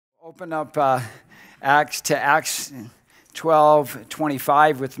Open up Acts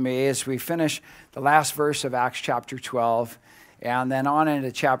 12:25 with me as we finish the last verse of Acts chapter 12 and then on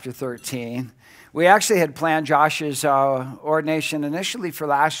into chapter 13. We actually had planned Josh's ordination initially for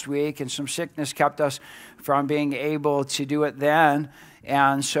last week, and some sickness kept us from being able to do it then.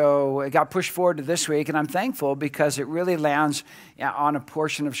 And so it got pushed forward to this week, and I'm thankful because it really lands on a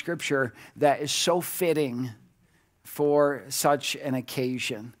portion of Scripture that is so fitting for such an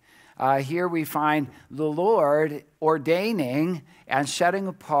occasion. Here we find the Lord ordaining and setting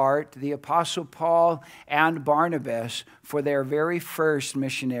apart the Apostle Paul and Barnabas for their very first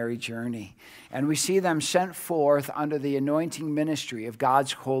missionary journey. And we see them sent forth under the anointing ministry of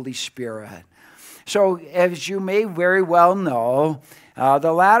God's Holy Spirit. So as you may very well know,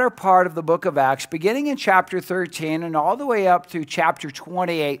 the latter part of the book of Acts, beginning in chapter 13 and all the way up through chapter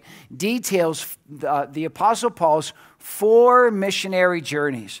 28, details the Apostle Paul's 4 missionary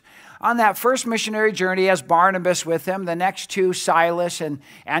journeys. On that first missionary journey, he has Barnabas with him, the next 2, Silas and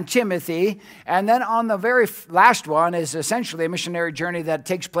Timothy. And then on the very last one is essentially a missionary journey that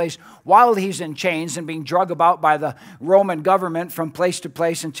takes place while he's in chains and being dragged about by the Roman government from place to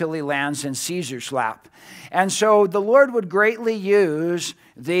place until he lands in Caesar's lap. And so the Lord would greatly use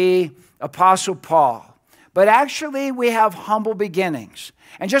the Apostle Paul. But actually, we have humble beginnings.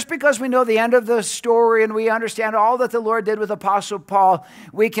 And just because we know the end of the story and we understand all that the Lord did with Apostle Paul,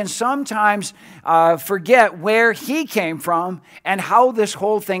 we can sometimes forget where he came from and how this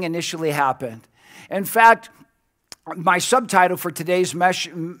whole thing initially happened. In fact, my subtitle for today's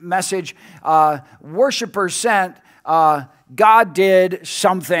message, Worshipers Sent, God Did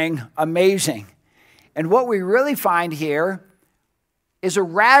Something Amazing. And what we really find here is a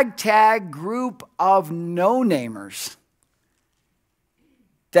ragtag group of no-namers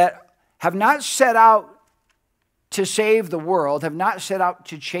that have not set out to save the world, have not set out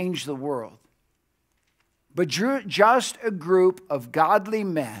to change the world, but just a group of godly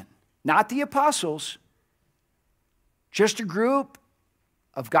men, not the apostles, just a group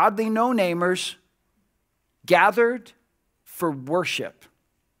of godly no-namers gathered for worship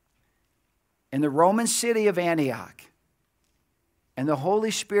in the Roman city of Antioch. And the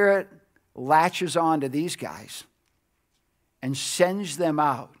Holy Spirit latches on to these guys and sends them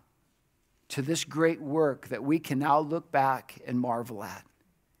out to this great work that we can now look back and marvel at.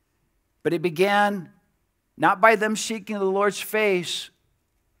 But it began not by them seeking the Lord's face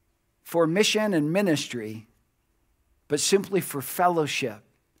for mission and ministry, but simply for fellowship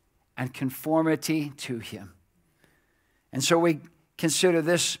and conformity to Him. And so we consider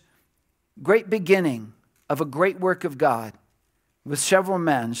this great beginning of a great work of God with several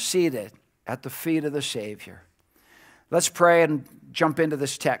men seated at the feet of the Savior. Let's pray and jump into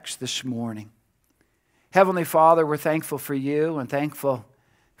this text this morning. Heavenly Father, we're thankful for you and thankful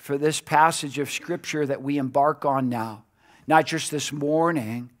for this passage of Scripture that we embark on now. Not just this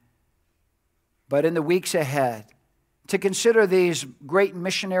morning, but in the weeks ahead, to consider these great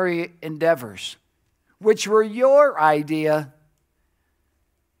missionary endeavors, which were your idea,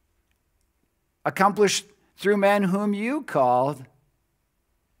 accomplished through men whom you called.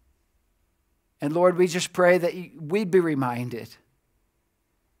 And Lord, we just pray that we'd be reminded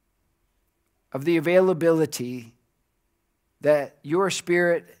of the availability that your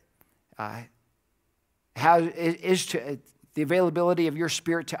Spirit is to the availability of your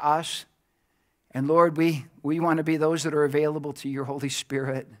Spirit to us. And Lord, we want to be those that are available to your Holy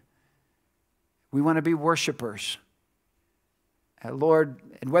Spirit. We want to be worshipers. Lord,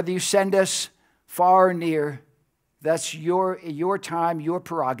 and whether you send us far or near, that's your time, your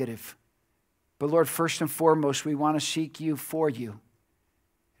prerogative. But Lord, first and foremost, we want to seek you for you.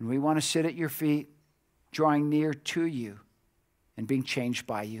 And we want to sit at your feet, drawing near to you and being changed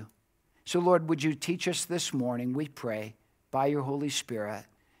by you. So Lord, would you teach us this morning, we pray, by your Holy Spirit.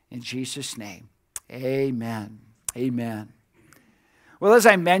 In Jesus' name, amen. Amen. Well, as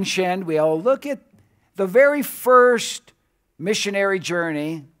I mentioned, we'll look at the very first missionary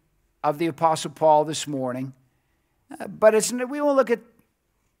journey of the Apostle Paul this morning. But we won't look at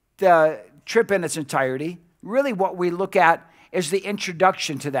the trip in its entirety. Really what we look at is the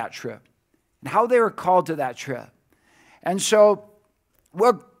introduction to that trip and how they were called to that trip. And so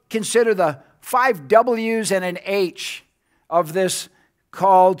we'll consider the 5 W's and an H of this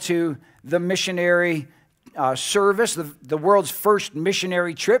call to the missionary service, the world's first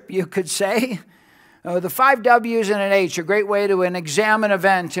missionary trip, you could say. The 5 W's and an H, a great way to examine an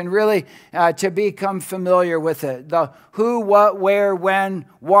event and really to become familiar with it. The who, what, where, when,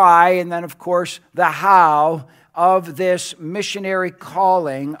 why, and then, of course, the how of this missionary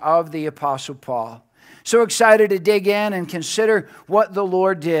calling of the Apostle Paul. So excited to dig in and consider what the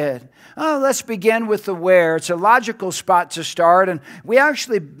Lord did. Let's begin with the where. It's a logical spot to start, and we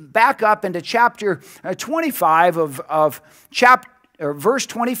actually back up into chapter 25 verse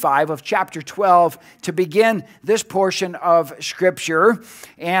 25 of chapter 12 to begin this portion of Scripture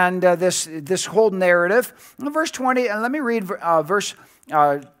and this whole narrative. Verse 20, and let me read verse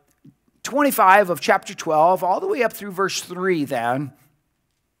 25 of chapter 12 all the way up through verse 3 then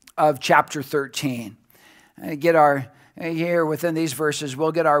of chapter 13. Here within these verses,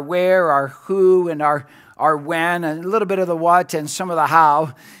 we'll get our where, our who, and our when, and a little bit of the what and some of the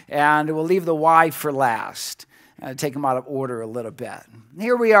how, and we'll leave the why for last. Take them out of order a little bit.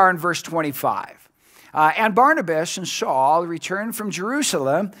 Here we are in verse 25. And Barnabas and Saul returned from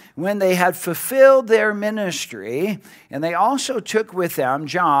Jerusalem when they had fulfilled their ministry, and they also took with them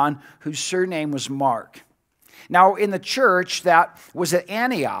John, whose surname was Mark. Now, in the church that was at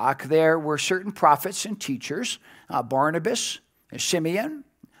Antioch, there were certain prophets and teachers, Barnabas, Simeon,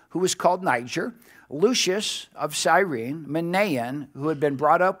 who was called Niger, Lucius of Cyrene, Manaen, who had been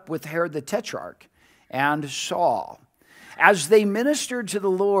brought up with Herod the Tetrarch, and Saul. As they ministered to the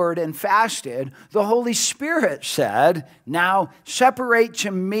Lord and fasted, the Holy Spirit said, "Now separate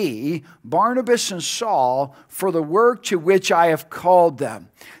to me Barnabas and Saul for the work to which I have called them."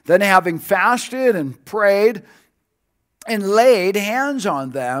 Then having fasted and prayed and laid hands on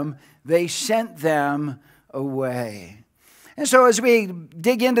them, they sent them away. And so as we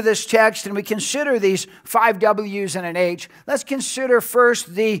dig into this text and we consider these 5 W's and an H, let's consider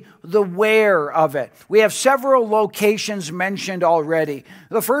first the where of it. We have several locations mentioned already.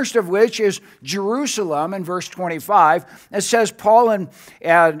 The first of which is Jerusalem in verse 25. It says Paul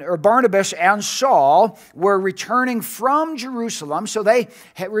or Barnabas and Saul were returning from Jerusalem. So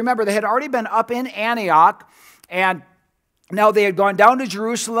remember, they had already been up in Antioch, and now they had gone down to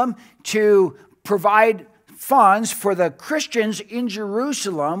Jerusalem to provide funds for the Christians in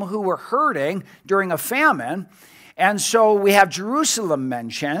Jerusalem who were hurting during a famine. And so we have Jerusalem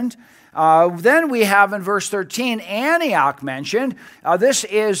mentioned. Then we have in verse 13 Antioch mentioned. This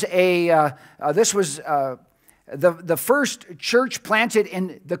was the first church planted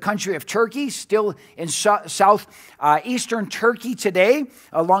in the country of Turkey, still in southeastern Turkey today,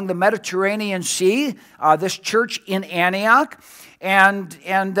 along the Mediterranean Sea. This church in Antioch. And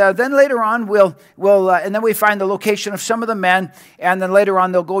then later on, and then we find the location of some of the men, and then later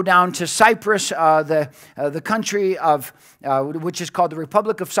on they'll go down to Cyprus, the country of which is called the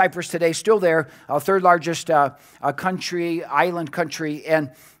Republic of Cyprus today, still there, third largest island country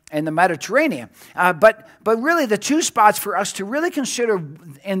in the Mediterranean. But really the two spots for us to really consider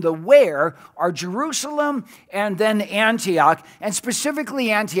in the where are Jerusalem and then Antioch, and specifically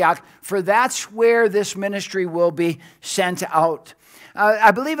Antioch, for that's where this ministry will be sent out.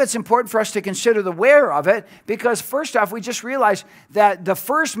 I believe it's important for us to consider the where of it, because first off, we just realized that the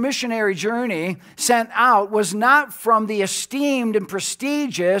first missionary journey sent out was not from the esteemed and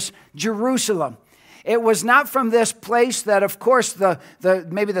prestigious Jerusalem. It was not from this place that, of course,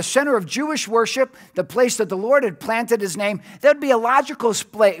 maybe the center of Jewish worship, the place that the Lord had planted His name. That would be a logical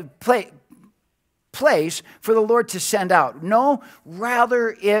place for the Lord to send out. No,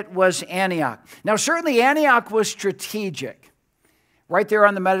 rather it was Antioch. Now, certainly Antioch was strategic. Right there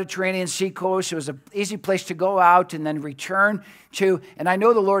on the Mediterranean Sea coast, it was an easy place to go out and then return to. And I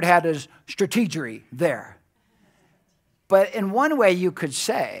know the Lord had His strategery there. But in one way, you could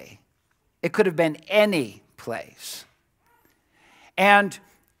say, it could have been any place. And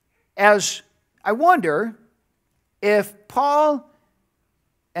as I wonder if Paul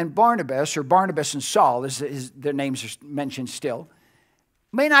and Barnabas, or Barnabas and Saul, their names are mentioned still,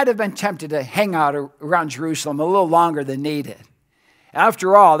 may not have been tempted to hang out around Jerusalem a little longer than needed.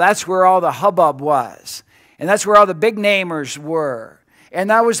 After all, that's where all the hubbub was. And that's where all the big namers were.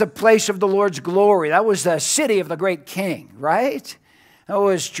 And that was the place of the Lord's glory. That was the city of the great king, right? That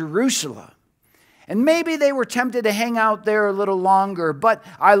was Jerusalem. And maybe they were tempted to hang out there a little longer, but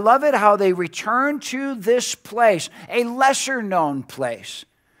I love it how they returned to this place, a lesser known place,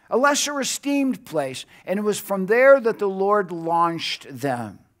 a lesser esteemed place, and it was from there that the Lord launched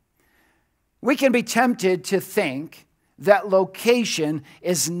them. We can be tempted to think that location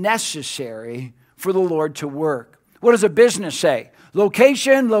is necessary for the Lord to work. What does a business say?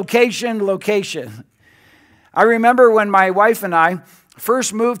 Location, location, location. I remember when my wife and I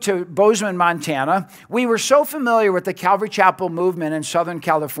first moved to Bozeman, Montana, we were so familiar with the Calvary Chapel movement in Southern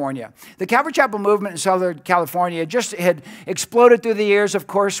California. The Calvary Chapel movement in Southern California just had exploded through the years, of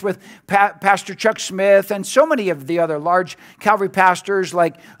course, with Pastor Chuck Smith and so many of the other large Calvary pastors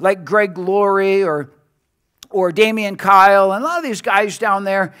like Greg Laurie or or Damian Kyle, and a lot of these guys down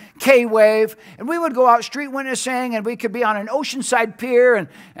there, K-Wave, and we would go out street witnessing, and we could be on an oceanside pier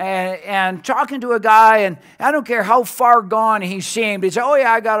and talking to a guy, and I don't care how far gone he seemed. He'd say, oh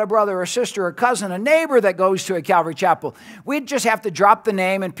yeah, I got a brother, a sister, a cousin, a neighbor that goes to a Calvary Chapel. We'd just have to drop the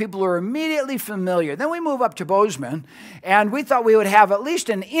name, and people are immediately familiar. Then we move up to Bozeman, and we thought we would have at least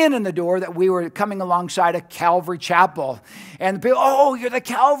an in the door that we were coming alongside a Calvary Chapel. And the people, oh, you're the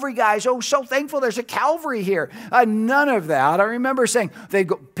Calvary guys. Oh, so thankful there's a Calvary here. None of that. I remember saying,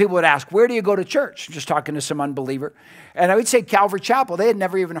 people would ask, where do you go to church? Just talking to some unbeliever. And I would say Calvary Chapel. They had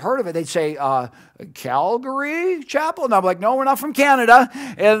never even heard of it. They'd say, Calgary Chapel? And I'm like, no, we're not from Canada.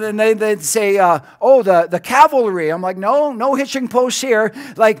 And then they'd say, oh, the Cavalry. I'm like, no hitching posts here.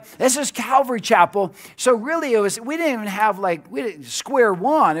 Like, this is Calvary Chapel. So really, we didn't even have square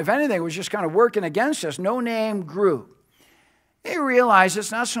one. If anything, it was just kind of working against us. No name group. They realize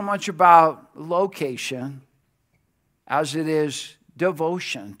it's not so much about location as it is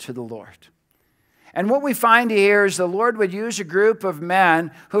devotion to the Lord. And what we find here is the Lord would use a group of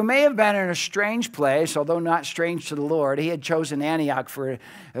men who may have been in a strange place, although not strange to the Lord. He had chosen Antioch for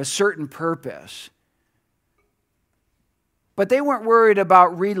a certain purpose. But they weren't worried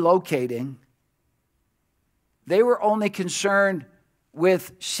about relocating. They were only concerned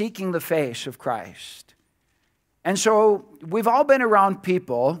with seeking the face of Christ. And so we've all been around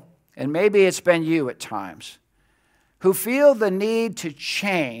people, and maybe it's been you at times, who feel the need to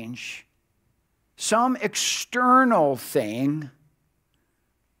change some external thing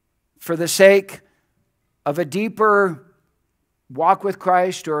for the sake of a deeper walk with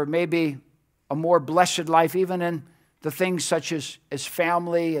Christ, or maybe a more blessed life, even in the things such as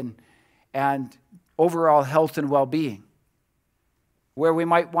family and overall health and well-being, where we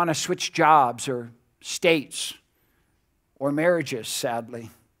might want to switch jobs or states or marriages, sadly.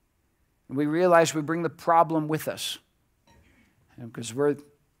 And we realize we bring the problem with us because we're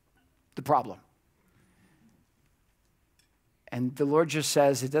the problem. And the Lord just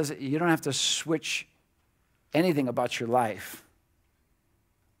says, you don't have to switch anything about your life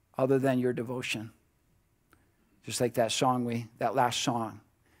other than your devotion. Just like that last song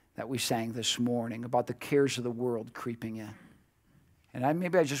that we sang this morning about the cares of the world creeping in. And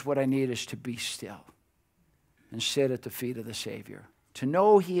what I need is to be still and sit at the feet of the Savior, to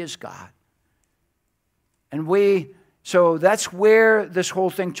know He is God. And so that's where this whole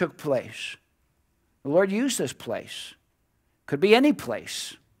thing took place. The Lord used this place. Could be any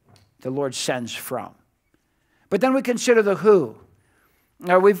place the Lord sends from. But then we consider the who.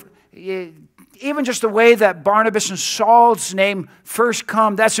 Now even just the way that Barnabas and Saul's name first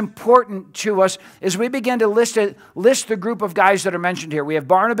come, that's important to us as we begin to list the group of guys that are mentioned here. We have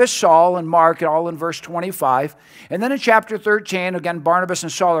Barnabas, Saul, and Mark, all in verse 25. And then in chapter 13, again, Barnabas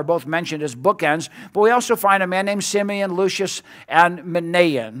and Saul are both mentioned as bookends, but we also find a man named Simeon, Lucius, and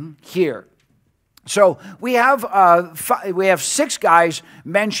Manaen here. So we have 6 guys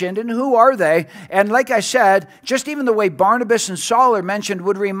mentioned, and who are they? And like I said, just even the way Barnabas and Saul are mentioned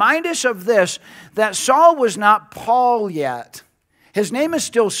would remind us of this, that Saul was not Paul yet. His name is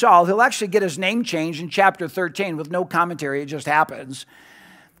still Saul. He'll actually get his name changed in chapter 13 with no commentary. It just happens.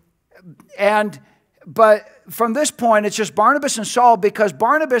 But from this point, it's just Barnabas and Saul, because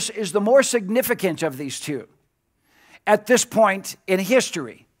Barnabas is the more significant of these two at this point in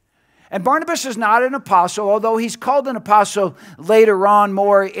history. And Barnabas is not an apostle, although he's called an apostle later on,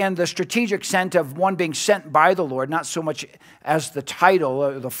 more in the strategic sense of one being sent by the Lord, not so much as the title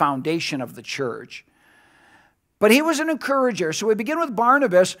or the foundation of the church. But he was an encourager. So we begin with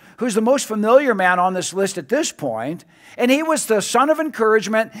Barnabas, who's the most familiar man on this list at this point. And he was the son of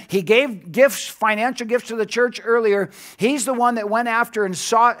encouragement. He gave gifts, financial gifts to the church earlier. He's the one that went after and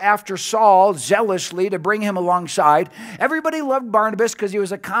sought after Saul zealously to bring him alongside. Everybody loved Barnabas because he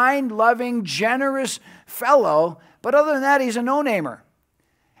was a kind, loving, generous fellow. But other than that, he's a no-namer.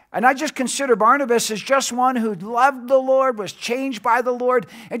 And I just consider Barnabas as just one who loved the Lord, was changed by the Lord,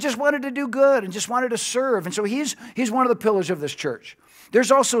 and just wanted to do good and just wanted to serve. And so he's one of the pillars of this church.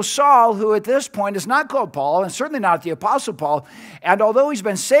 There's also Saul, who at this point is not called Paul, and certainly not the Apostle Paul. And although he's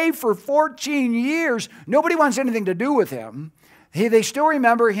been saved for 14 years, nobody wants anything to do with him. They still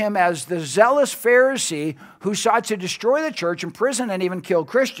remember him as the zealous Pharisee who sought to destroy the church, imprison, and even kill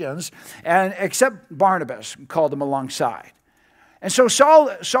Christians, and except Barnabas called him alongside. And so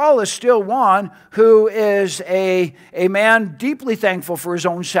Saul is still one who is a man deeply thankful for his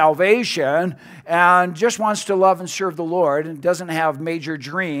own salvation and just wants to love and serve the Lord and doesn't have major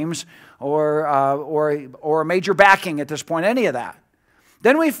dreams or major backing at this point, any of that.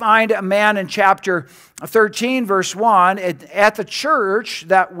 Then we find a man in chapter 13, verse 1, at the church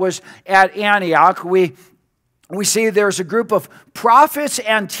that was at Antioch. we see there's a group of prophets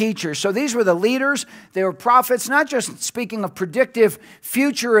and teachers. So these were the leaders. They were prophets, not just speaking of predictive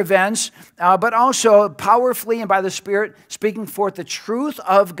future events, but also powerfully and by the Spirit speaking forth the truth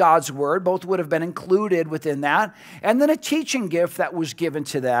of God's word. Both would have been included within that. And then a teaching gift that was given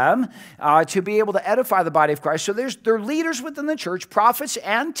to them to be able to edify the body of Christ. So they're leaders within the church, prophets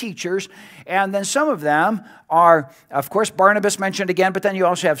and teachers. And then some of them are, of course, Barnabas mentioned again, but then you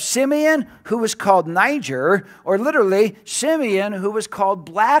also have Simeon, who was called Niger, or literally Simeon, who was called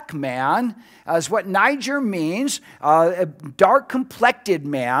black man, is what Niger means, a dark-complected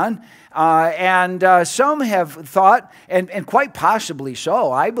man. And some have thought, and quite possibly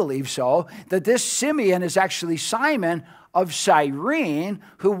so, I believe so, that this Simeon is actually Simon of Cyrene,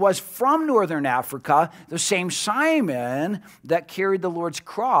 who was from northern Africa, the same Simon that carried the Lord's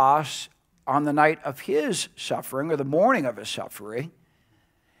cross on the night of his suffering, or the morning of his suffering.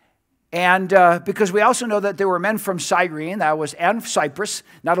 And because we also know that there were men from Cyrene, and Cyprus,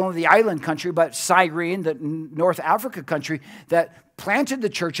 not only the island country, but Cyrene, the North Africa country, that planted the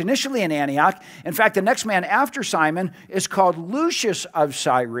church initially in Antioch. In fact, the next man after Simon is called Lucius of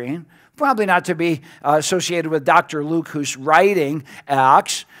Cyrene, probably not to be associated with Dr. Luke, who's writing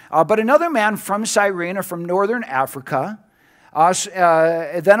Acts, but another man from Cyrene, or from northern Africa.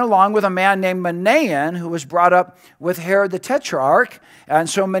 Then along with a man named Manaen, who was brought up with Herod the Tetrarch. And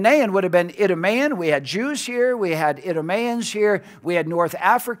so Manaen would have been Idumean. We had Jews here. We had Idumeans here. We had North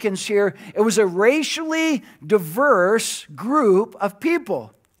Africans here. It was a racially diverse group of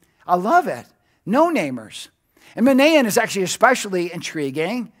people. I love it. No-namers. And Manaen is actually especially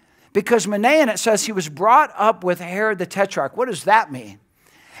intriguing because Manaen, it says he was brought up with Herod the Tetrarch. What does that mean?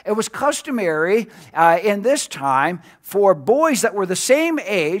 It was customary in this time for boys that were the same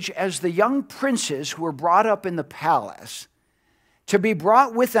age as the young princes who were brought up in the palace to be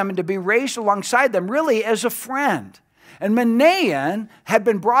brought with them and to be raised alongside them, really as a friend. And Manaen had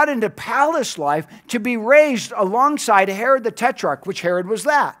been brought into palace life to be raised alongside Herod the Tetrarch, which Herod was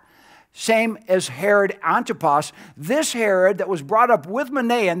that. Same as Herod Antipas. This Herod that was brought up with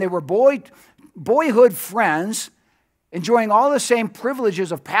Manaen, they were boyhood friends, enjoying all the same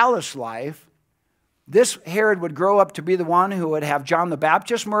privileges of palace life. This Herod would grow up to be the one who would have John the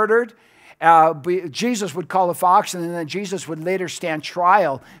Baptist murdered. Jesus would call a fox, and then Jesus would later stand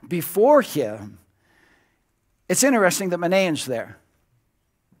trial before him. It's interesting that Manaen's there.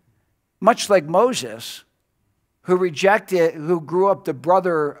 Much like Moses, who grew up the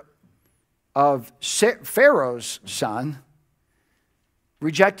brother of Pharaoh's son,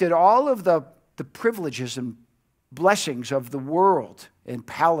 rejected all of the privileges and blessings of the world in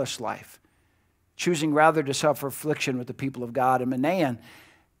palace life, choosing rather to suffer affliction with the people of God. And Manaen,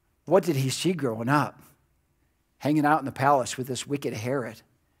 what did he see growing up? Hanging out in the palace with this wicked Herod,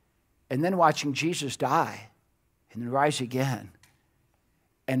 and then watching Jesus die and then rise again.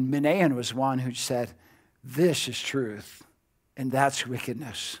 And Manaen was one who said, this is truth, and that's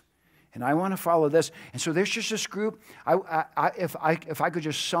wickedness. And I want to follow this. And so there's just this group. If I could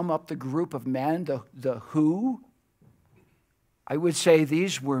just sum up the group of men, the who, I would say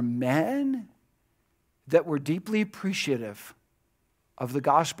these were men that were deeply appreciative of the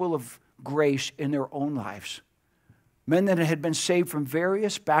gospel of grace in their own lives. Men that had been saved from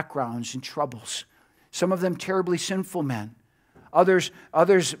various backgrounds and troubles. Some of them terribly sinful men. Others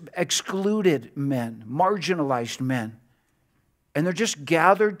excluded men, marginalized men. And they're just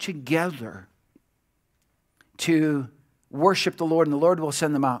gathered together to worship the Lord, and the Lord will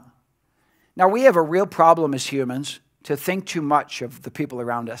send them out. Now, we have a real problem as humans to think too much of the people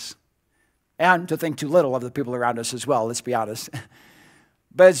around us, and to think too little of the people around us as well, let's be honest.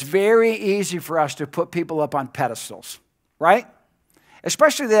 But it's very easy for us to put people up on pedestals, right?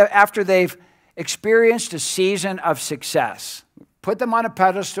 Especially after they've experienced a season of success. Put them on a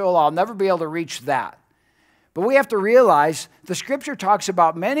pedestal, I'll never be able to reach that. But we have to realize the Scripture talks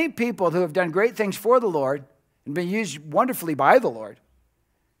about many people who have done great things for the Lord and been used wonderfully by the Lord,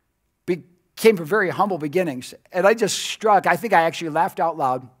 came from very humble beginnings. And I think I actually laughed out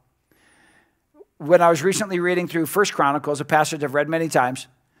loud when I was recently reading through 1 Chronicles, a passage I've read many times,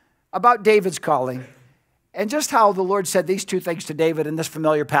 about David's calling, and just how the Lord said these two things to David in this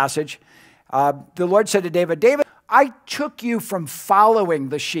familiar passage. The Lord said to David, David, I took you from following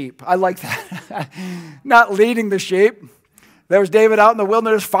the sheep. I like that. Not leading the sheep. There was David out in the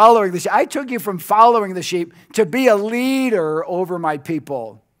wilderness following the sheep. I took you from following the sheep to be a leader over my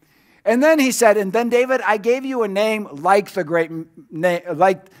people. And then he said, and then David, I gave you a name like the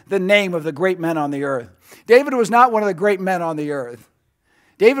name of the great men on the earth. David was not one of the great men on the earth.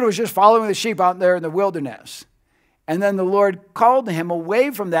 David was just following the sheep out there in the wilderness. And then the Lord called him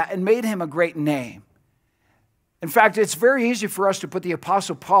away from that and made him a great name. In fact, it's very easy for us to put the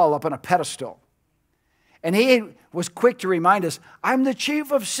Apostle Paul up on a pedestal. And he was quick to remind us, I'm the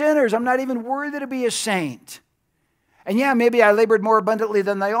chief of sinners. I'm not even worthy to be a saint. And yeah, maybe I labored more abundantly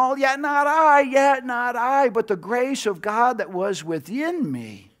than they all. Yet not I, but the grace of God that was within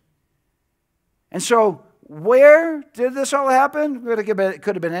me. And so, where did this all happen? It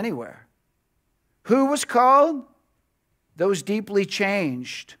could have been anywhere. Who was called? Those deeply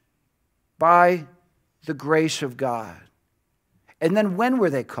changed by the grace of God. And then when were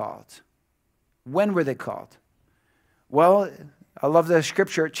they called? When were they called? Well, I love the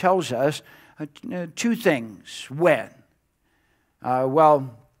scripture. It tells us two things. When?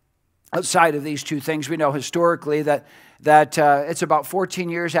 Well, outside of these two things, we know historically that it's about 14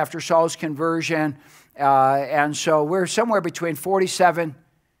 years after Saul's conversion. And so we're somewhere between 47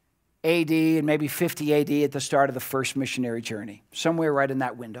 AD and maybe 50 AD at the start of the first missionary journey. Somewhere right in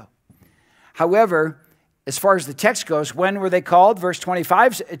that window. However, as far as the text goes, when were they called? Verse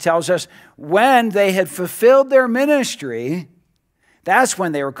 25, it tells us, when they had fulfilled their ministry, that's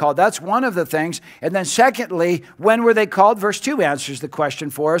when they were called. That's one of the things. And then secondly, when were they called? Verse 2 answers the question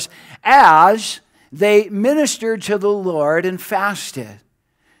for us. As they ministered to the Lord and fasted.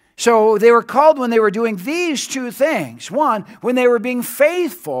 So they were called when they were doing these two things. One, when they were being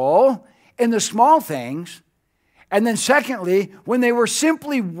faithful in the small things. And then secondly, when they were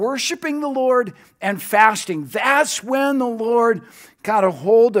simply worshiping the Lord and fasting. That's when the Lord got a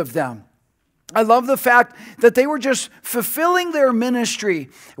hold of them. I love the fact that they were just fulfilling their ministry.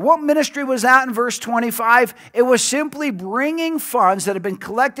 What ministry was that in verse 25? It was simply bringing funds that had been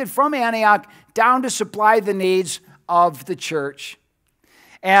collected from Antioch down to supply the needs of the church.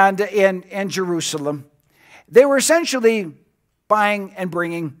 And in Jerusalem, they were essentially buying and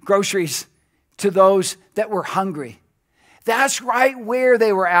bringing groceries to those that were hungry. That's right where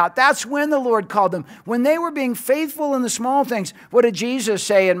they were at. That's when the Lord called them. When they were being faithful in the small things. What did Jesus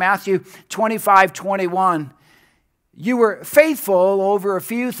say in Matthew 25:21? You were faithful over a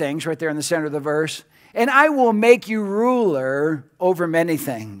few things, right there in the center of the verse, and I will make you ruler over many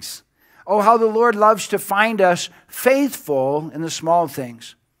things. Oh, how the Lord loves to find us faithful in the small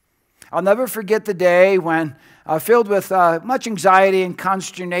things. I'll never forget the day when, filled with much anxiety and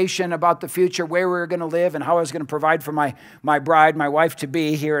consternation about the future, where we were going to live and how I was going to provide for my bride, my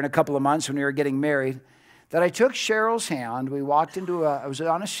wife-to-be, here in a couple of months when we were getting married, that I took Cheryl's hand. We walked into it was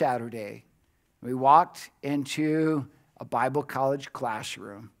on a Saturday. We walked into a Bible college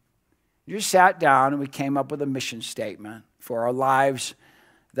classroom. We just sat down and we came up with a mission statement for our lives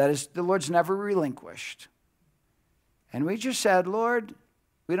that is the Lord's never relinquished. And we just said, Lord,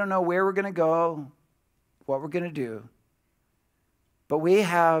 we don't know where we're going to go, what we're going to do, but we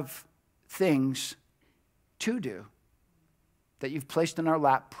have things to do that you've placed in our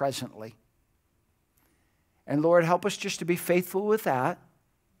lap presently. And Lord, help us just to be faithful with that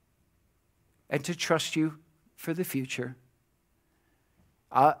and to trust you for the future.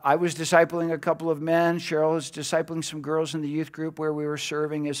 I was discipling a couple of men. Cheryl was discipling some girls in the youth group where we were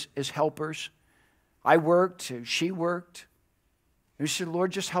serving as helpers. I worked, she worked. And we said,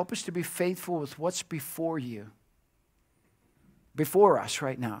 Lord, just help us to be faithful with what's before you, before us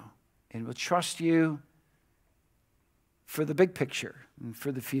right now. And we'll trust you for the big picture and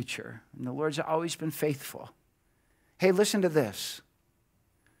for the future. And the Lord's always been faithful. Hey, listen to this.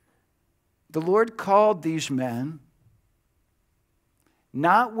 The Lord called these men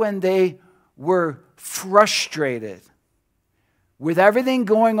not when they were frustrated with everything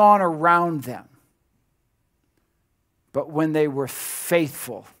going on around them, but when they were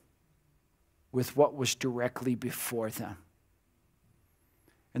faithful with what was directly before them.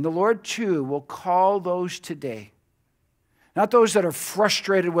 And the Lord, too, will call those today, not those that are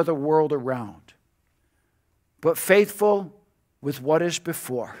frustrated with the world around, but faithful with what is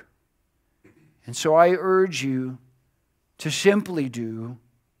before. And so I urge you to simply do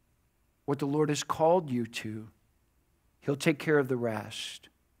what the Lord has called you to. He'll take care of the rest.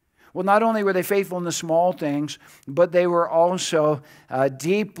 Well, not only were they faithful in the small things, but they were also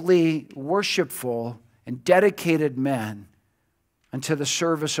deeply worshipful and dedicated men unto the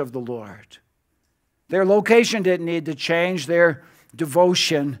service of the Lord. Their location didn't need to change. Their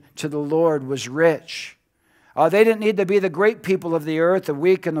devotion to the Lord was rich. They didn't need to be the great people of the earth, the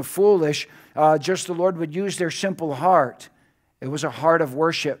weak and the foolish. Just the Lord would use their simple heart. It was a heart of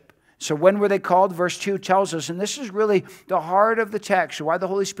worship. So when were they called? Verse 2 tells us, and this is really the heart of the text, why the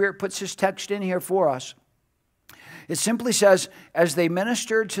Holy Spirit puts this text in here for us. It simply says, as they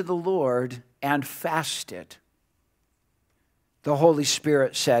ministered to the Lord and fasted, the Holy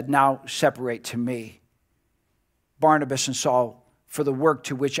Spirit said, now separate to me Barnabas and Saul for the work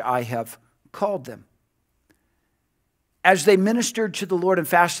to which I have called them. as they ministered to the Lord and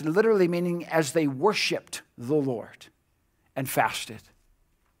fasted, literally meaning as they worshiped the Lord and fasted.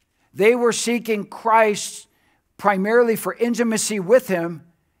 They were seeking Christ primarily for intimacy with him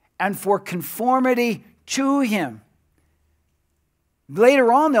and for conformity to him.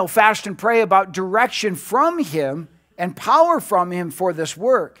 Later on, they'll fast and pray about direction from him and power from him for this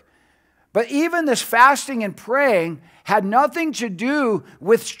work. But even this fasting and praying had nothing to do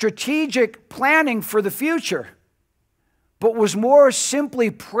with strategic planning for the future, but was more simply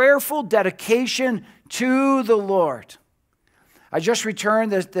prayerful dedication to the Lord. I just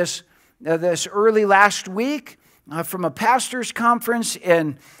returned this early last week from a pastor's conference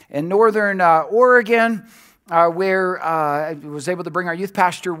in northern Oregon, where I was able to bring our youth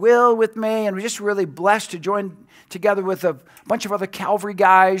pastor Will with me, and we're just really blessed to join together with a bunch of other Calvary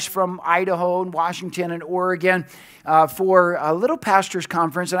guys from Idaho and Washington and Oregon for a little pastor's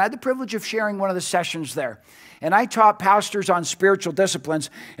conference. And I had the privilege of sharing one of the sessions there. And I taught pastors on spiritual disciplines.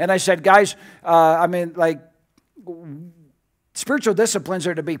 And I said, guys, spiritual disciplines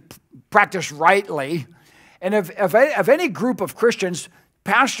are to be practiced rightly. And if any group of Christians,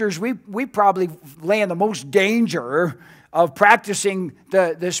 pastors, we probably lay in the most danger of practicing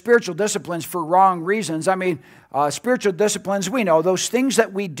the spiritual disciplines for wrong reasons. I mean, spiritual disciplines, we know, those things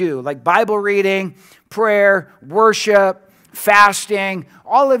that we do, like Bible reading, prayer, worship, fasting,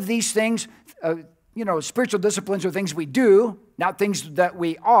 all of these things, spiritual disciplines are things we do, not things that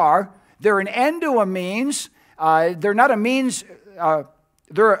we are. They're an end to a means. They're not a means,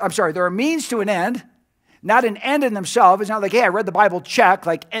 they're a means to an end, not an end in themselves. It's not like, hey, I read the Bible, check,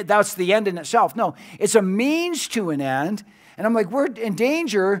 like that's the end in itself. No, it's a means to an end. And I'm like, we're in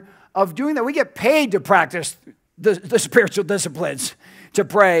danger of doing that. We get paid to practice the spiritual disciplines, to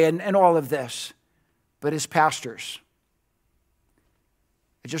pray and all of this. But as pastors,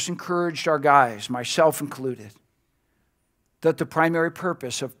 I just encouraged our guys, myself included, that the primary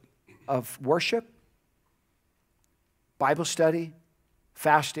purpose of worship, Bible study,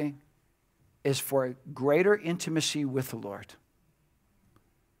 fasting, is for a greater intimacy with the Lord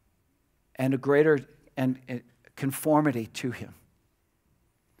and a greater conformity to him.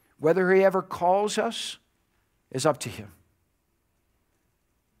 Whether he ever calls us is up to him.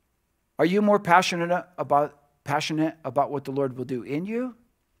 Are you more passionate about what the Lord will do in you,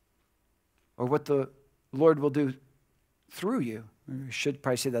 or what the Lord will do through you? I should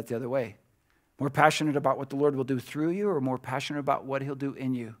probably say that the other way. More passionate about what the Lord will do through you, or more passionate about what he'll do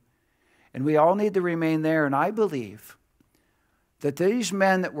in you? And we all need to remain there. And I believe that these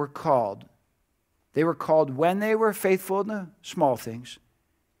men that were called, they were called when they were faithful in the small things,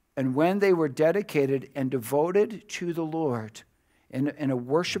 and when they were dedicated and devoted to the Lord in a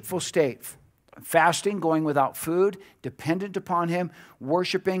worshipful state, fasting, going without food, dependent upon him,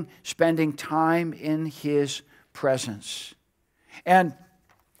 worshiping, spending time in his presence. And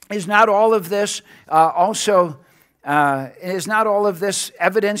is not all of this is not all of this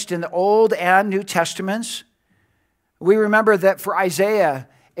evidenced in the Old and New Testaments? We remember that for Isaiah,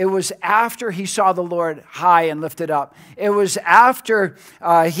 it was after he saw the Lord high and lifted up. It was after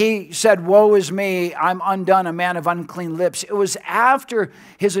he said, woe is me, I'm undone, a man of unclean lips. It was after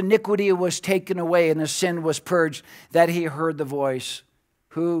his iniquity was taken away and his sin was purged that he heard the voice,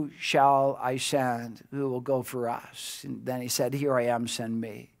 who shall I send? Who will go for us? And then he said, here I am, send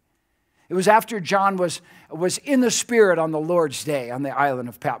me. It was after John was in the Spirit on the Lord's day on the island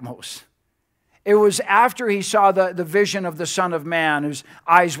of Patmos. It was after he saw the vision of the Son of Man, whose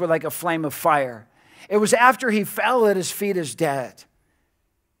eyes were like a flame of fire. It was after he fell at his feet as dead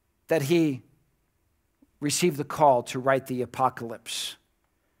that he received the call to write the apocalypse.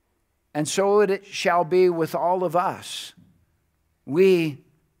 And so it shall be with all of us. We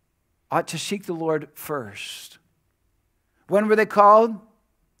ought to seek the Lord first. When were they called?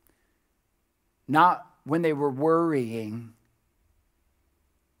 Not when they were worrying,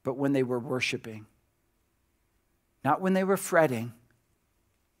 but when they were worshiping. Not when they were fretting,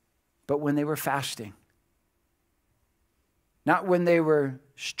 but when they were fasting. Not when they were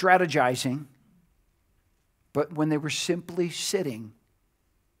strategizing, but when they were simply sitting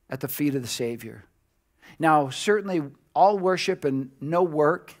at the feet of the Savior. Now, certainly all worship and no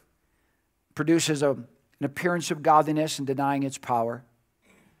work produces an appearance of godliness and denying its power.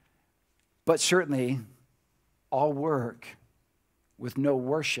 But certainly all work with no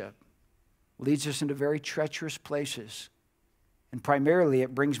worship leads us into very treacherous places. And primarily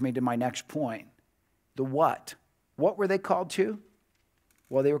it brings me to my next point. The what? What were they called to?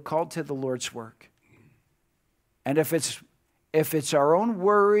 Well, they were called to the Lord's work. And if it's our own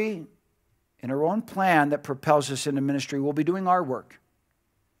worry and our own plan that propels us into ministry, we'll be doing our work.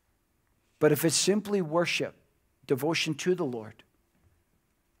 But if it's simply worship, devotion to the Lord,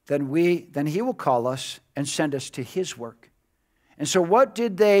 then he will call us and send us to his work. And so what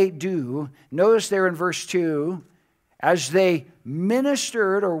did they do? Notice there in verse 2, as they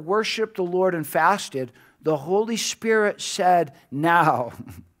ministered or worshiped the Lord and fasted, the Holy Spirit said, now,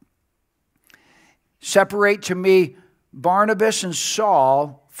 separate to me Barnabas and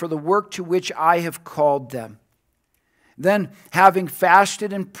Saul for the work to which I have called them. Then, having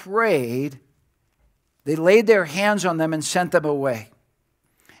fasted and prayed, they laid their hands on them and sent them away.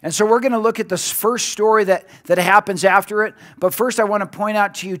 And so we're going to look at this first story that happens after it. But first I want to point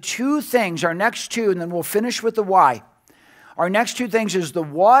out to you two things, our next two, and then we'll finish with the why. Our next two things is the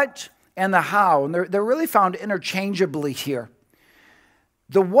what and the how. And they're really found interchangeably here.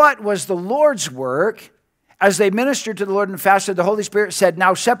 The what was the Lord's work. As they ministered to the Lord and fasted, the Holy Spirit said,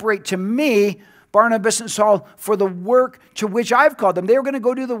 now separate to me Barnabas and Saul for the work to which I've called them. They were going to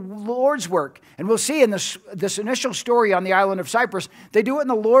go do the Lord's work. And we'll see in this initial story on the island of Cyprus, they do it in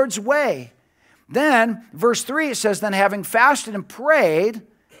the Lord's way. Then, verse 3, it says, then having fasted and prayed,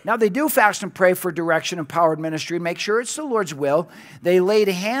 now they do fast and pray for direction and powered ministry, make sure it's the Lord's will. They laid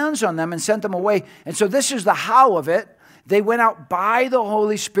hands on them and sent them away. And so this is the how of it. They went out by the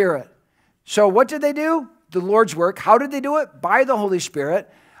Holy Spirit. So what did they do? The Lord's work. How did they do it? By the Holy Spirit.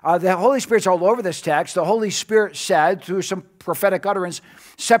 The Holy Spirit's all over this text. The Holy Spirit said, through some prophetic utterance,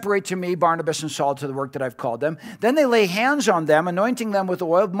 separate to me Barnabas and Saul to the work that I've called them. Then they lay hands on them, anointing them with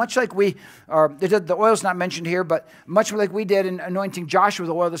oil, much like the oil's not mentioned here, but much like we did in anointing Joshua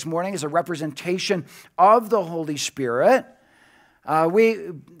with oil this morning as a representation of the Holy Spirit.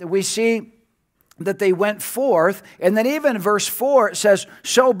 We see that they went forth, and then even in verse 4 it says,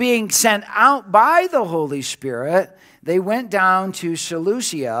 so being sent out by the Holy Spirit, they went down to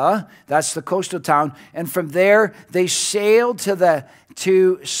Seleucia, that's the coastal town, and from there they sailed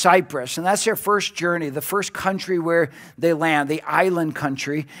to Cyprus. And that's their first journey, the first country where they land, the island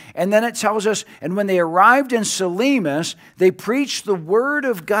country. And then it tells us, and when they arrived in Salamis, they preached the word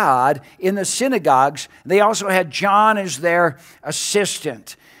of God in the synagogues. They also had John as their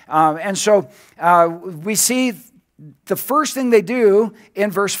assistant. And so we see the first thing they do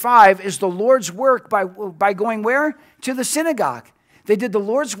in verse 5 is the Lord's work by going where? To the synagogue. They did the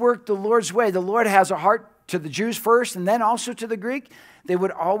Lord's work the Lord's way. The Lord has a heart to the Jews first and then also to the Greek. They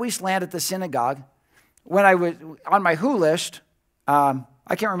would always land at the synagogue. When I was on my who list, I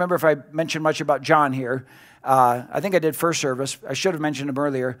can't remember if I mentioned much about John here. I think I did first service. I should have mentioned him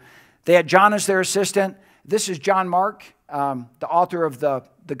earlier. They had John as their assistant. This is John Mark, the author of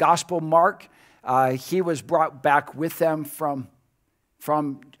the Gospel Mark. He was brought back with them from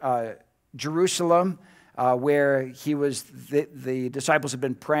Jerusalem, where he was. The disciples had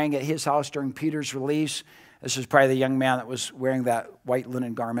been praying at his house during Peter's release. This is probably the young man that was wearing that white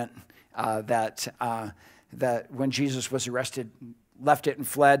linen garment that when Jesus was arrested, left it and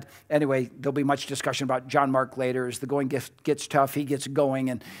fled. Anyway, there'll be much discussion about John Mark later. As the going gets tough, he gets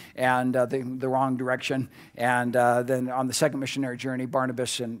going and the wrong direction. And then on the second missionary journey,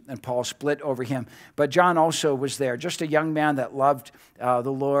 Barnabas and Paul split over him. But John also was there, just a young man that loved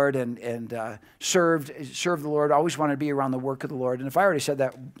the Lord and served the Lord, always wanted to be around the work of the Lord. And if I already said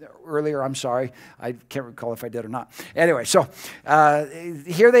that earlier, I'm sorry. I can't recall if I did or not. Anyway, so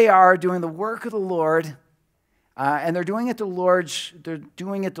here they are doing the work of the Lord. And they're doing it the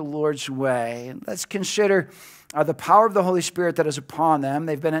Lord's way. And let's consider the power of the Holy Spirit that is upon them.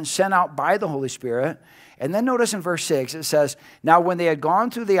 They've been sent out by the Holy Spirit. And then notice in verse 6, it says, now when they had gone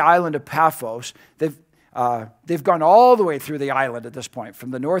through the island of Paphos, they've gone all the way through the island at this point,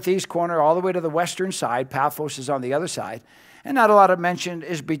 from the northeast corner all the way to the western side. Paphos is on the other side. And not a lot mentioned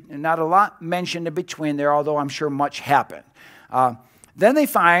in between there, although I'm sure much happened. Then they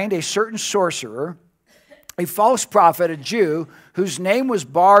find a certain sorcerer, a false prophet, a Jew, whose name was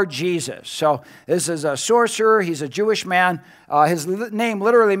Bar-Jesus. So this is a sorcerer. He's a Jewish man. His name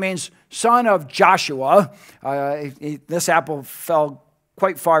literally means son of Joshua. This apple fell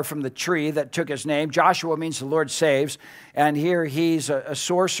quite far from the tree that took his name. Joshua means the Lord saves. And here he's a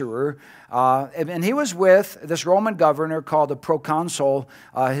sorcerer. And he was with this Roman governor called the proconsul.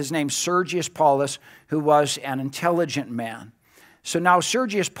 His name's Sergius Paulus, who was an intelligent man. So now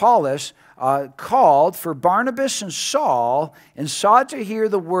Sergius Paulus called for Barnabas and Saul and sought to hear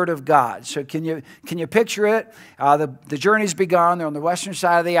the word of God. So can you picture it? The journey's begun. They're on the western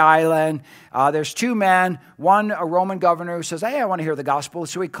side of the island. There's two men, one a Roman governor who says, hey, I want to hear the gospel.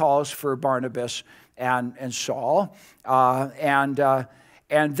 So he calls for Barnabas and Saul. And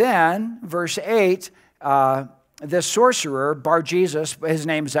then, verse 8, this sorcerer, Bar-Jesus, his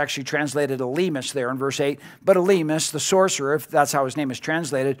name is actually translated Elymas there in verse 8, but Elymas, the sorcerer, if that's how his name is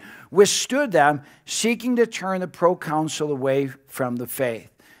translated, withstood them, seeking to turn the proconsul away from the faith.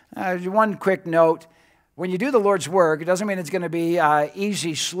 One quick note, when you do the Lord's work, it doesn't mean it's going to be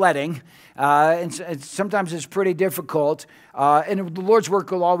easy sledding. Sometimes it's pretty difficult, and the Lord's work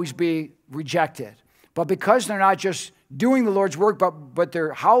will always be rejected. But because they're not just doing the Lord's work, but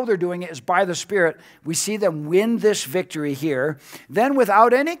how they're doing it is by the Spirit, we see them win this victory here. Then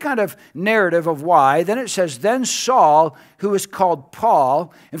without any kind of narrative of why, then it says, then Saul, who is called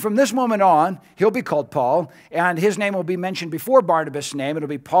Paul, and from this moment on, he'll be called Paul, and his name will be mentioned before Barnabas' name. It'll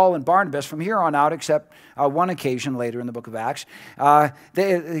be Paul and Barnabas from here on out, except one occasion later in the book of Acts.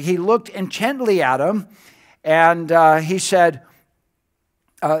 He looked intently at him, and he said,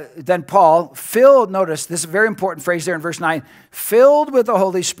 then Paul, notice this is a very important phrase there in verse 9, filled with the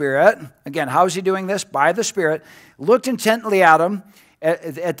Holy Spirit. Again, how is he doing this? By the Spirit. Looked intently at him,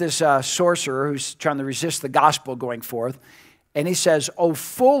 at this sorcerer who's trying to resist the gospel going forth. And he says, oh,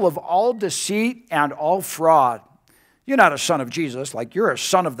 full of all deceit and all fraud. You're not a son of Jesus, like you're a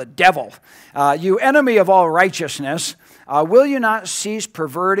son of the devil. You enemy of all righteousness, will you not cease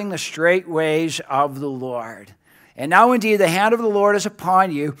perverting the straight ways of the Lord? And now indeed the hand of the Lord is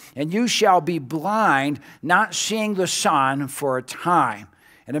upon you, and you shall be blind, not seeing the sun for a time.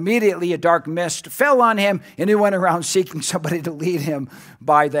 And immediately a dark mist fell on him, and he went around seeking somebody to lead him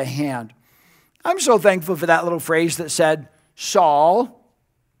by the hand. I'm so thankful for that little phrase that said, Saul,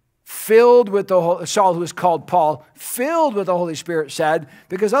 filled with the Saul, who is called Paul, filled with the Holy Spirit said,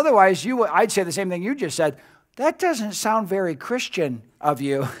 because otherwise I'd say the same thing you just said. That doesn't sound very Christian of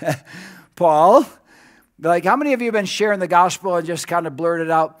you, Paul. Like, how many of you have been sharing the gospel and just kind of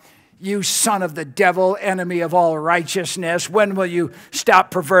blurted out, you son of the devil, enemy of all righteousness, when will you stop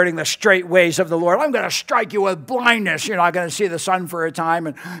perverting the straight ways of the Lord? I'm going to strike you with blindness. You're not going to see the sun for a time.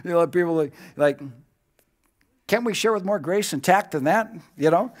 And people like, can't we share with more grace and tact than that?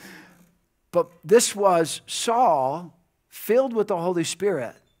 But this was Saul, filled with the Holy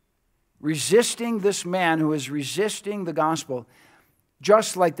Spirit, resisting this man who is resisting the gospel.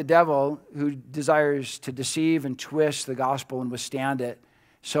 Just like the devil who desires to deceive and twist the gospel and withstand it,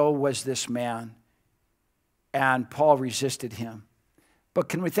 so was this man. And Paul resisted him. But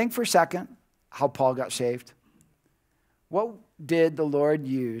can we think for a second how Paul got saved? What did the Lord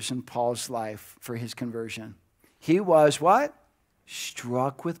use in Paul's life for his conversion? He was what?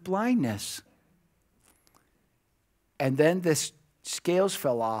 Struck with blindness. And then the scales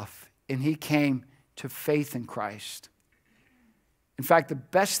fell off and he came to faith in Christ. In fact, the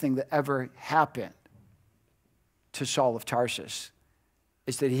best thing that ever happened to Saul of Tarsus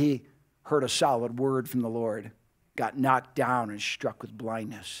is that he heard a solid word from the Lord, got knocked down and struck with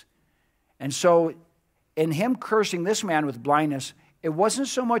blindness. And so in him cursing this man with blindness, it wasn't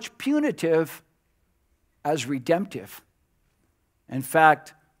so much punitive as redemptive. In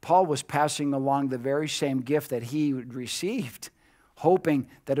fact, Paul was passing along the very same gift that he had received, hoping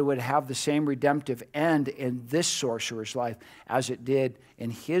that it would have the same redemptive end in this sorcerer's life as it did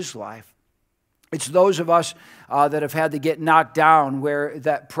in his life. It's those of us that have had to get knocked down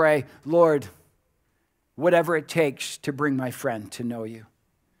that pray, Lord, whatever it takes to bring my friend to know you.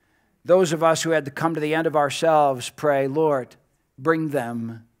 Those of us who had to come to the end of ourselves pray, Lord, bring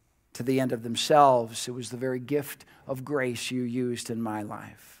them to the end of themselves. It was the very gift of grace you used in my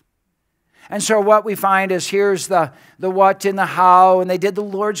life. And so what we find is here's the what and the how, and they did the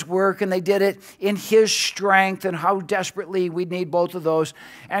Lord's work, and they did it in His strength, and how desperately we need both of those.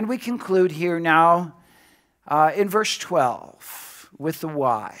 And we conclude here now in verse 12 with the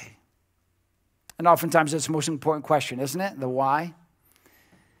why. And oftentimes it's the most important question, isn't it? The why.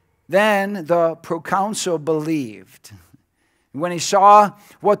 Then the proconsul believed when he saw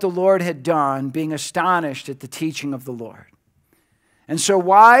what the Lord had done, being astonished at the teaching of the Lord. And so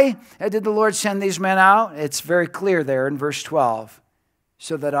why did the Lord send these men out? It's very clear there in verse 12.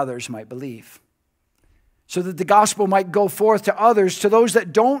 So that others might believe. So that the gospel might go forth to others, to those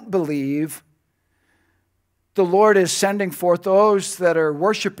that don't believe. The Lord is sending forth those that are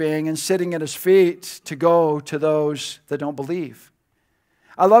worshiping and sitting at His feet to go to those that don't believe.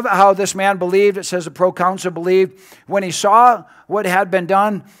 I love how this man believed. It says the proconsul believed when he saw what had been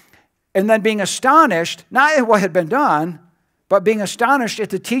done, and then being astonished, not at what had been done, but being astonished at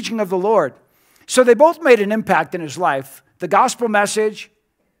the teaching of the Lord. So they both made an impact in his life. The gospel message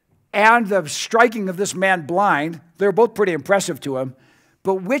and the striking of this man blind, they're both pretty impressive to him.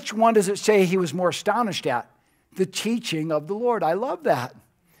 But which one does it say he was more astonished at? The teaching of the Lord. I love that.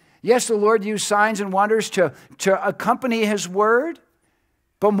 Yes, the Lord used signs and wonders to accompany His word,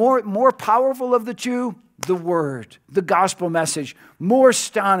 But more powerful of the two, the word, the gospel message. More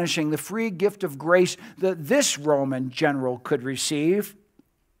astonishing, the free gift of grace that this Roman general could receive,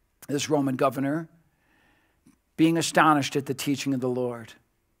 this Roman governor, being astonished at the teaching of the Lord.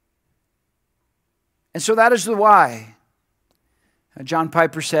 And so that is the why. John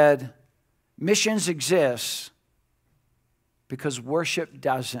Piper said, missions exist because worship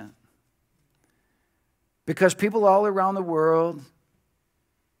doesn't. Because people all around the world,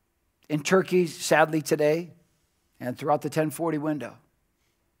 in Turkey, sadly today, and throughout the 1040 window,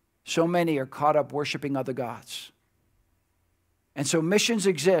 so many are caught up worshiping other gods. And so missions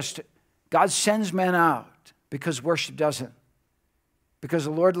exist. God sends men out because worship doesn't. Because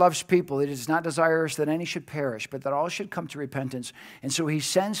the Lord loves people. It is not desirous that any should perish, but that all should come to repentance. And so he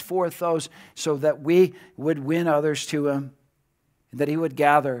sends forth those so that we would win others to him, and that he would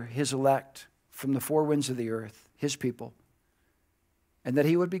gather his elect from the four winds of the earth, his people, and that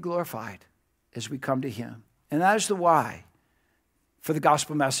he would be glorified as we come to him. And that is the why for the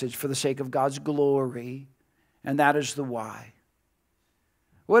gospel message, for the sake of God's glory, and that is the why.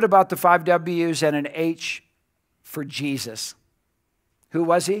 What about the 5 W's and an H for Jesus? Who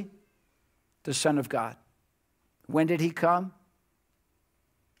was he? The Son of God. When did he come?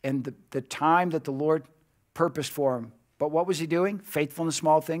 And the time that the Lord purposed for him. But what was he doing? Faithful in the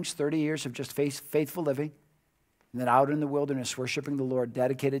small things, 30 years of just faithful living. And then out in the wilderness, worshiping the Lord,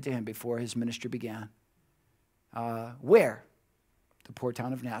 dedicated to him before his ministry began. Where? The poor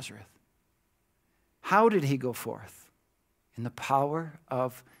town of Nazareth. How did he go forth? In the power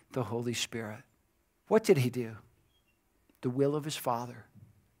of the Holy Spirit. What did he do? The will of his Father.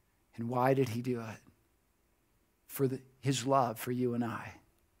 And why did he do it? For his love for you and I.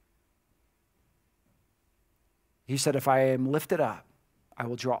 He said, if I am lifted up, I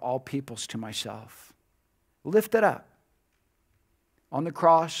will draw all peoples to myself. Lifted up on the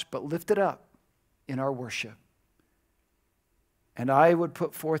cross, but lifted up in our worship. And I would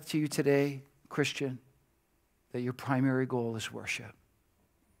put forth to you today, Christian, that your primary goal is worship.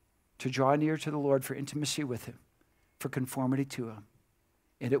 To draw near to the Lord for intimacy with him, for conformity to him.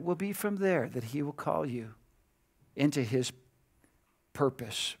 And it will be from there that he will call you into his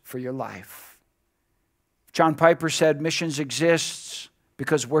purpose for your life. John Piper said, missions exists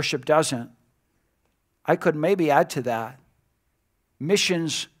because worship doesn't. I could maybe add to that.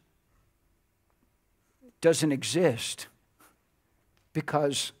 Missions doesn't exist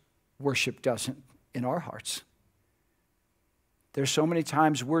because worship doesn't in our hearts. There's so many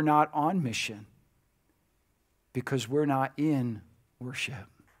times we're not on mission because we're not in worship.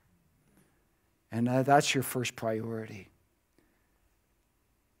 And that's your first priority.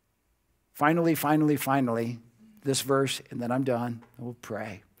 Finally, this verse, and then I'm done. We'll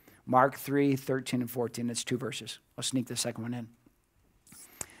pray. Mark 3, 13 and 14. It's 2 verses. I'll sneak the second one in.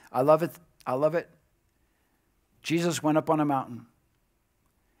 I love it. Jesus went up on a mountain,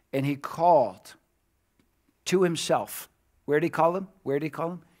 and he called to himself. Where did he call them?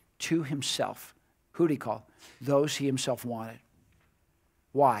 To himself. Who did he call? Those he himself wanted.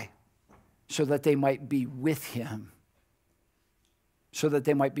 Why? So that they might be with him.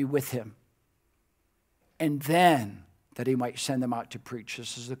 And then that he might send them out to preach.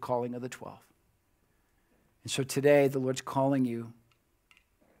 This is the calling of the 12. And so today the Lord's calling you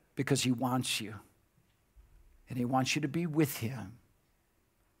because he wants you. And he wants you to be with him.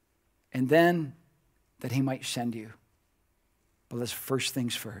 And then that he might send you. But let's first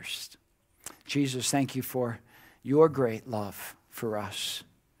things first. Jesus, thank you for your great love for us.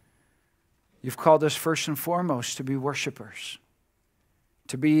 You've called us first and foremost to be worshipers,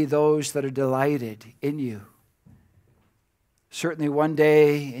 to be those that are delighted in you. Certainly one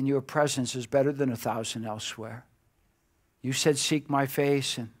day in your presence is better than 1,000 elsewhere. You said, seek my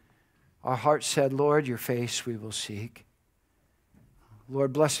face, and our heart said, Lord, your face we will seek.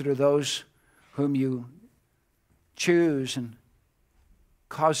 Lord, blessed are those whom you choose and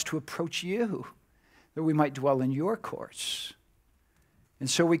cause to approach you, that we might dwell in your courts. And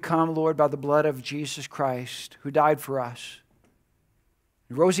so we come, Lord, by the blood of Jesus Christ, who died for us,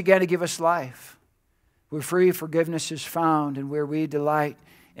 and rose again to give us life, where free forgiveness is found, and where we delight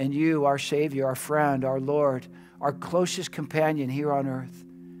in you, our Savior, our friend, our Lord, our closest companion here on earth.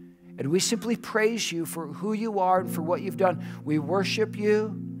 And we simply praise you for who you are and for what you've done. We worship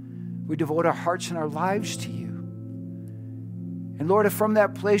you. We devote our hearts and our lives to you. And Lord, if from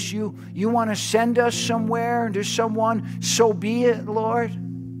that place you want to send us somewhere and to someone, so be it, Lord.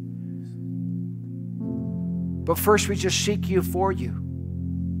 But first we just seek you for you,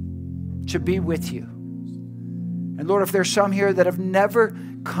 to be with you. And Lord, if there's some here that have never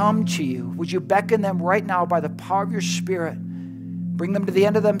come to you, would you beckon them right now by the power of your Spirit? Bring them to the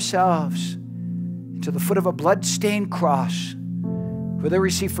end of themselves, to the foot of a blood-stained cross, where they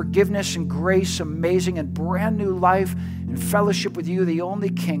receive forgiveness and grace, amazing and brand new life and fellowship with you, the only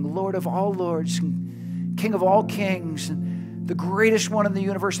King, Lord of all lords, and King of all kings, and the greatest one in the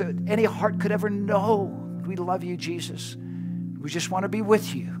universe that any heart could ever know. We love you, Jesus. We just want to be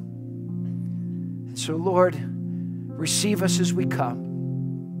with you. And so, Lord, receive us as we come.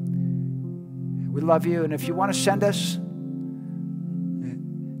 We love you. And if you want to send us,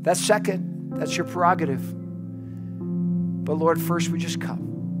 that's second. That's your prerogative. But Lord, first we just come.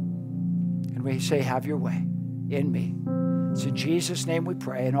 And we say, have your way in me. It's in Jesus' name we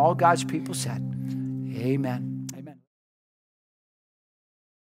pray. And all God's people said, amen.